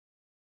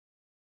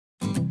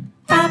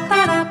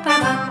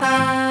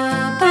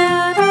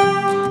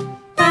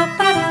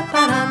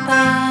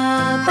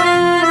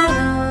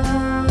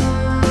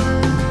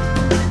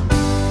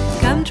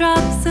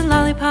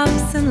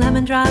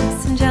lemon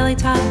drops and jelly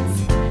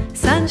tots,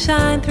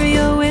 sunshine through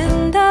your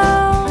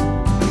window,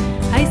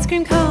 ice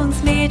cream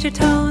cones, major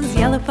tones,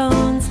 yellow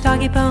phones,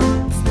 doggy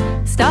bones,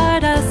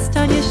 stardust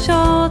on your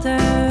shoulder,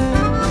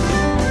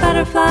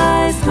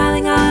 butterflies,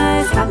 smiling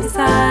eyes, happy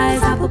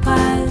sighs, apple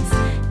pies,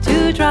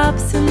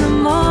 dewdrops in the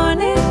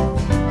morning,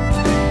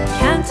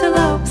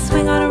 cantaloupe,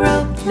 swing on a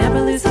rope, never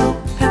lose hope,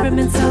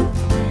 peppermint soap,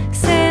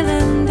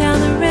 sailing down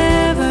the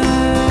river.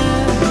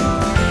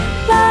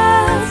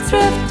 Let's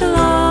drift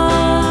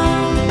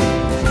along,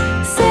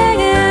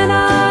 singing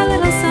our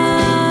little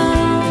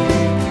song.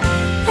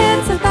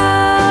 It's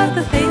about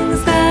the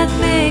things that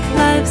make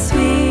life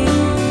sweet.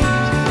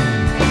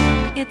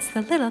 It's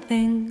the little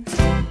things.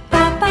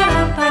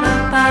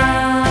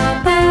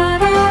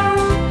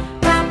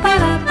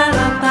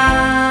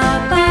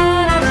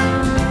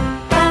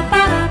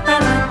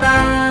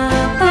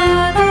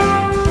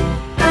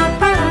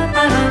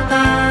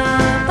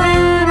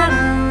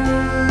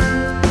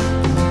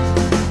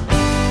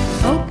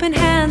 Open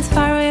hands,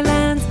 faraway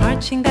lands,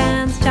 marching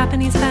bands,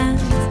 Japanese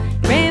fans,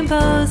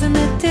 rainbows in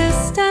the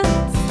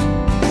distance,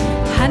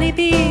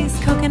 honeybees,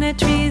 coconut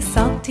trees,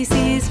 salty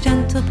seas,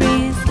 gentle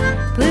breeze,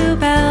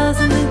 bluebells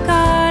in the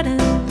garden,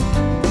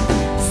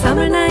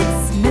 summer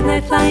nights,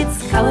 midnight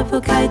flights,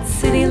 colorful kites,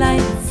 city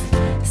lights,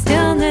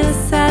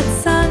 stillness at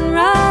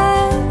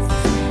sunrise,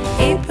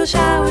 April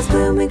showers,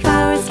 blooming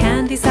flowers,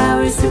 candy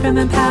sours,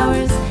 Superman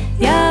powers,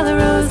 yellow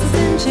roses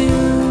in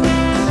June.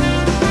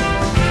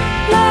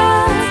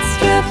 Let's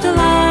drift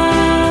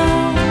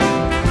along,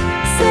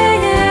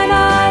 singing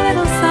our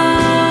little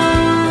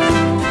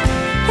song.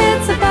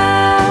 It's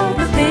about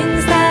the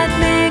things that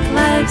make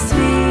life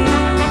sweet.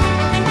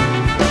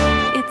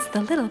 It's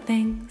the little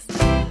things.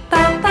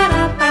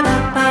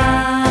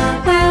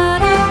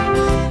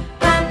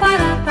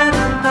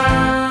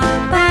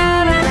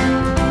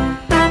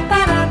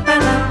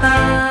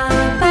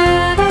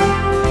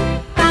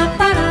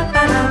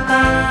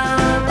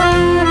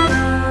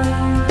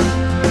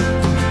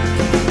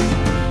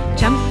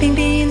 Jumping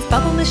beans,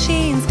 bubble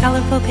machines,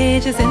 colorful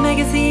pages in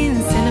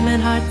magazines, cinnamon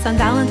hearts on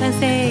Valentine's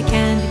Day,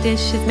 candy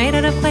dishes made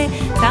out of clay,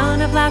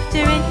 sound of laughter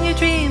in your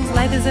dreams.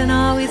 Life isn't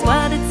always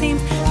what it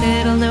seems.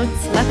 Little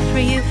notes left for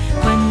you,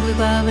 one blue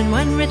glove and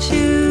one red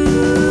shoe.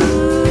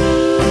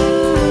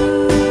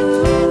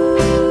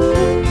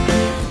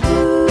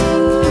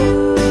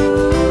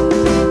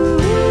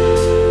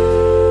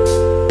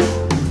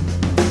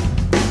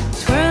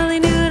 Twirly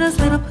noodles,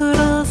 little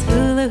poodles,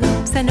 hula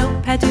hoops and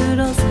notepad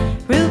doodles,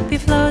 rupee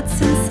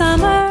floats in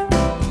summer,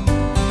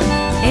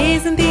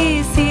 A's and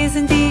B's, C's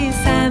and D's,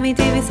 Sammy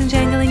Davis and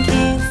jangling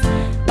keys,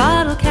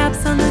 bottle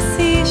caps on the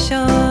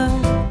seashore,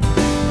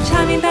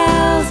 chiming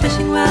bells,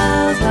 fishing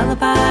wells,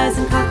 lullabies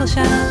and cockle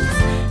shells,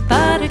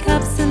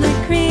 buttercups in the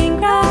green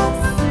grass,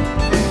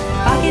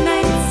 foggy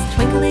nights,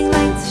 twinkling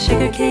lights,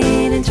 sugar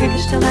cane and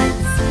Turkish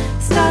delights,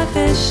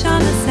 starfish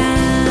on the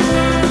sand.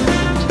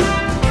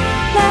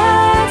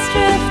 Let's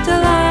drift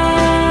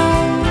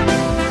along,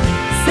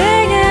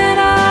 singing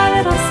our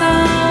little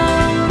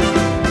song.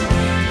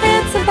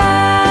 It's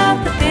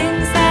about the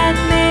things that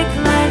make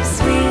life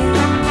sweet.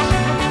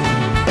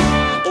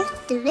 It's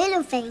the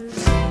little things.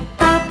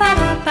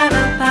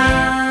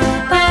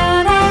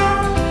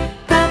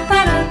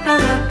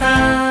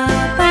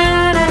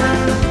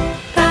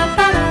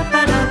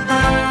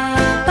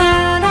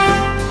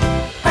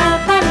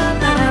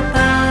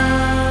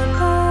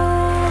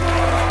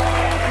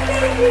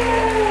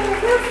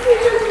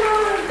 Merci.